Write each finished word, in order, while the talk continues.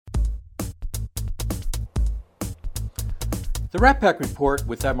The Rat-Pac Report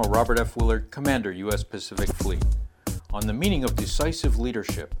with Admiral Robert F. Willard, Commander, U.S. Pacific Fleet, on the meaning of decisive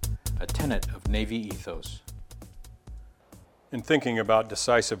leadership, a tenet of Navy ethos. In thinking about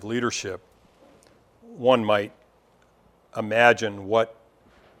decisive leadership, one might imagine what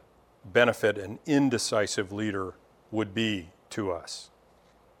benefit an indecisive leader would be to us.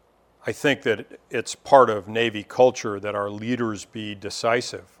 I think that it's part of Navy culture that our leaders be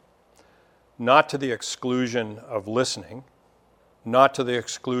decisive, not to the exclusion of listening, not to the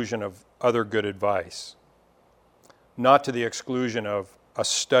exclusion of other good advice, not to the exclusion of a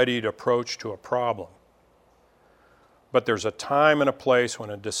studied approach to a problem. But there's a time and a place when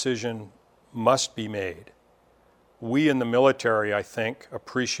a decision must be made. We in the military, I think,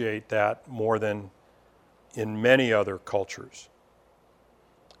 appreciate that more than in many other cultures.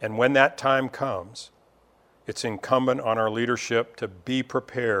 And when that time comes, it's incumbent on our leadership to be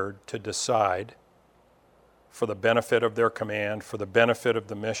prepared to decide for the benefit of their command, for the benefit of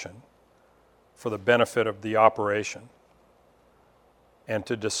the mission, for the benefit of the operation, and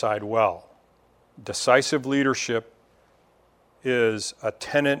to decide well. Decisive leadership is a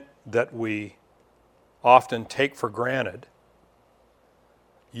tenet that we often take for granted.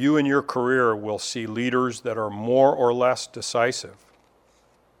 You in your career will see leaders that are more or less decisive.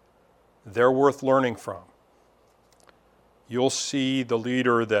 They're worth learning from. You'll see the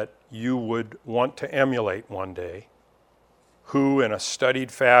leader that you would want to emulate one day, who in a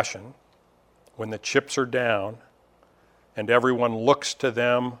studied fashion, when the chips are down and everyone looks to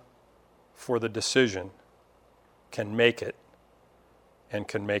them for the decision, can make it and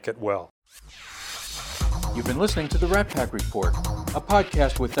can make it well. You've been listening to the Rat-Pac Report, a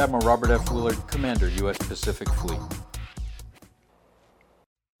podcast with Admiral Robert F. Willard, Commander, U.S. Pacific Fleet.